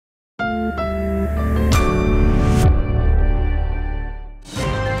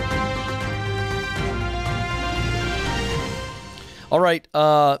All right.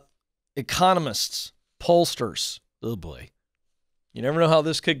 Economists, pollsters. Oh, boy. You never know how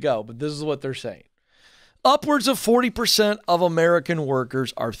this could go, but this is what they're saying. Upwards of 40% of American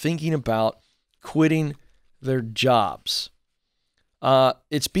workers are thinking about quitting their jobs.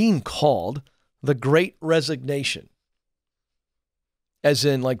 It's being called the Great Resignation, as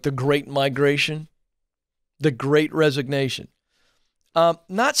in like the Great Migration, the Great Resignation.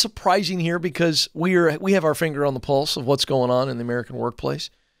 Not surprising here because we have our finger on the pulse of what's going on in the American workplace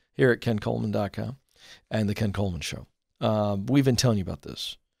here at KenColeman.com and the Ken Coleman Show. We've been telling you about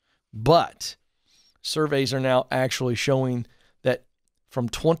this, but surveys are now actually showing that from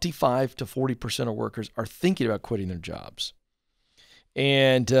 25 to 40% of workers are thinking about quitting their jobs.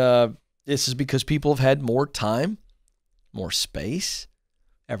 And this is because people have had more time, more space.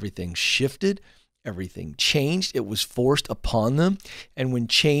 Everything shifted. Everything changed. It was forced upon them. And when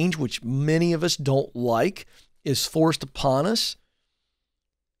change, which many of us don't like, is forced upon us,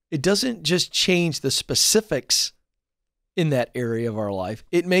 it doesn't just change the specifics in that area of our life.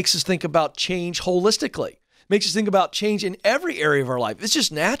 It makes us think about change holistically. It makes us think about change in every area of our life. It's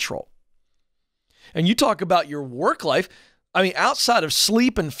just natural. And you talk about your work life. I mean, outside of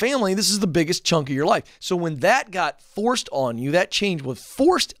sleep and family, this is the biggest chunk of your life. So when that got forced on you, that change was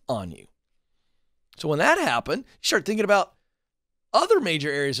forced on you. So when that happened, you start thinking about other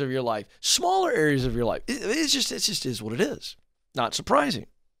major areas of your life, smaller areas of your life. It just is what it is. Not surprising.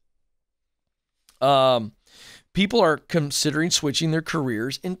 People are considering switching their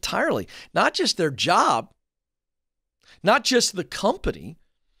careers entirely. Not just their job, not just the company,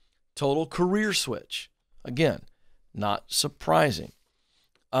 total career switch. Again, not surprising.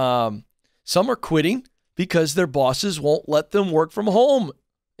 Some are quitting because their bosses won't let them work from home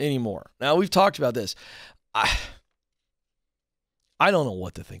anymore. Now, we've talked about this. I don't know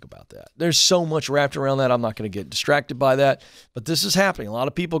what to think about that. There's so much wrapped around that. I'm not going to get distracted by that. But this is happening. A lot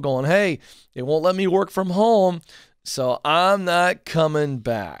of people going, hey, they won't let me work from home, so I'm not coming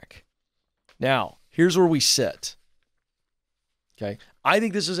back. Now, here's where we sit. Okay. I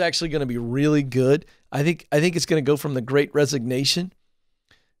think this is actually going to be really good. I think it's going to go from the Great Resignation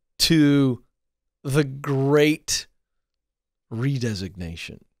to the Great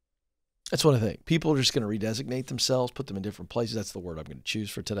Redesignation. That's what I think. People are just going to redesignate themselves, put them in different places. That's the word I'm going to choose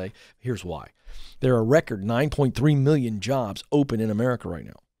for today. Here's why. There are a record 9.3 million jobs open in America right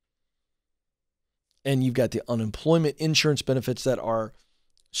now. And you've got the unemployment insurance benefits that are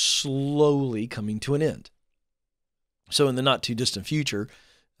slowly coming to an end. So in the not too distant future,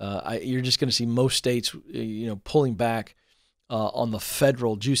 you're just going to see most states, pulling back on the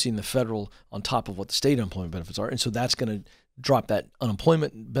federal, juicing the federal on top of what the state unemployment benefits are. And so that's going to drop that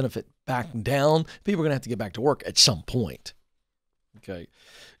unemployment benefit back down. People are going to have to get back to work at some point. Okay.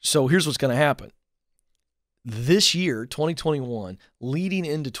 So here's what's going to happen. This year, 2021, leading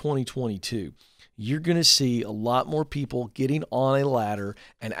into 2022, you're going to see a lot more people getting on a ladder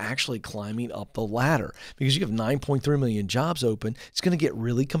and actually climbing up the ladder because you have 9.3 million jobs open. It's going to get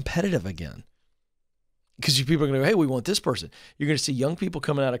really competitive again because people are going to go, hey, we want this person. You're going to see young people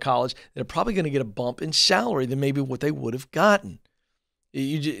coming out of college that are probably going to get a bump in salary than maybe what they would have gotten.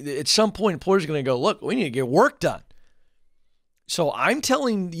 At some point, employers are going to go, look, we need to get work done. So I'm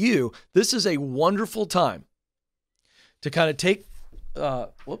telling you, this is a wonderful time to kind of take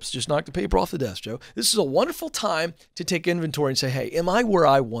just knocked the paper off the desk, Joe. This is a wonderful time to take inventory and say, hey, am I where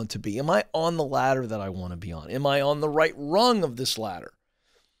I want to be? Am I on the ladder that I want to be on? Am I on the right rung of this ladder?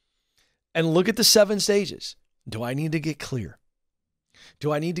 And look at the 7 stages. Do I need to get clear?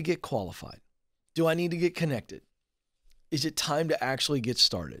 Do I need to get qualified? Do I need to get connected? Is it time to actually get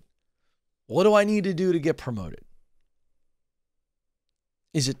started? What do I need to do to get promoted?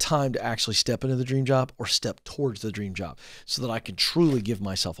 Is it time to actually step into the dream job or step towards the dream job so that I can truly give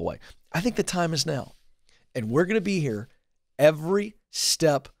myself away? I think the time is now. And we're going to be here every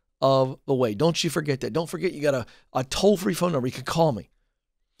step of the way. Don't you forget that. Don't forget you got a toll-free phone number. You can call me.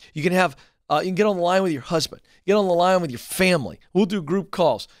 You can have you can get on the line with your husband. Get on the line with your family. We'll do group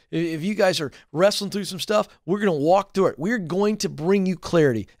calls. If you guys are wrestling through some stuff, we're going to walk through it. We're going to bring you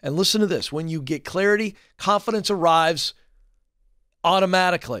clarity. And listen to this. When you get clarity, confidence arrives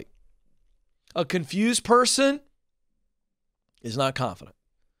automatically. A confused person is not confident.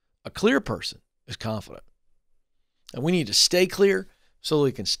 A clear person is confident. And we need to stay clear so that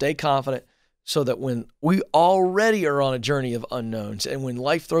we can stay confident, so that when we already are on a journey of unknowns and when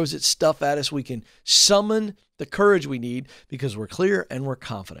life throws its stuff at us, we can summon the courage we need because we're clear and we're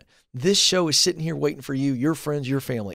confident. This show is sitting here waiting for you, your friends, your family.